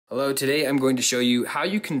Hello, today I'm going to show you how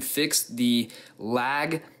you can fix the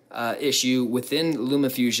lag issue within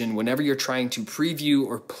Lumafusion whenever you're trying to preview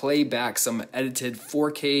or play back some edited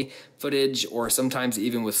 4K footage, or sometimes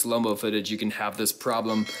even with slow-mo footage you can have this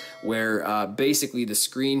problem where basically the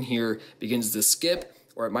screen here begins to skip,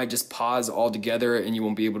 or it might just pause altogether and you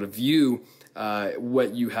won't be able to view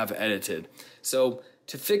what you have edited. So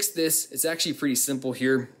to fix this, it's actually pretty simple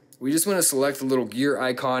here. We just want to select the little gear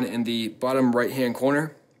icon in the bottom right hand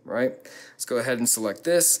corner. Right, let's go ahead and select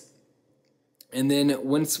this, and then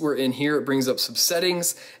once we're in here it brings up some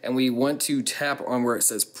settings and we want to tap on where it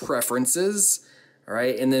says preferences. All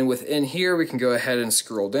right, and then within here we can go ahead and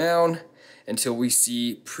scroll down until we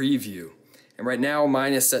see preview, and right now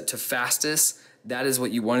mine is set to fastest. That is what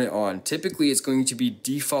you want it on. Typically it's going to be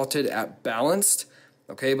defaulted at balanced,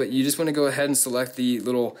 okay, but you just want to go ahead and select the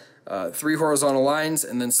little 3 horizontal lines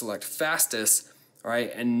and then select fastest. All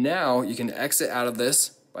right, and now you can exit out of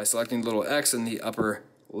this by selecting the little X in the upper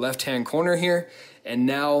left hand corner here, and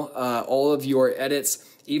now all of your edits,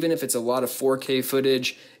 even if it's a lot of 4K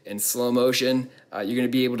footage in slow motion, you're going to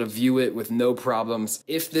be able to view it with no problems.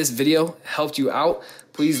 If this video helped you out,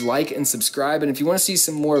 please like and subscribe, and if you want to see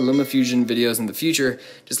some more Lumafusion videos in the future,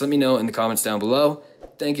 just let me know in the comments down below.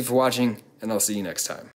 Thank you for watching, and I'll see you next time.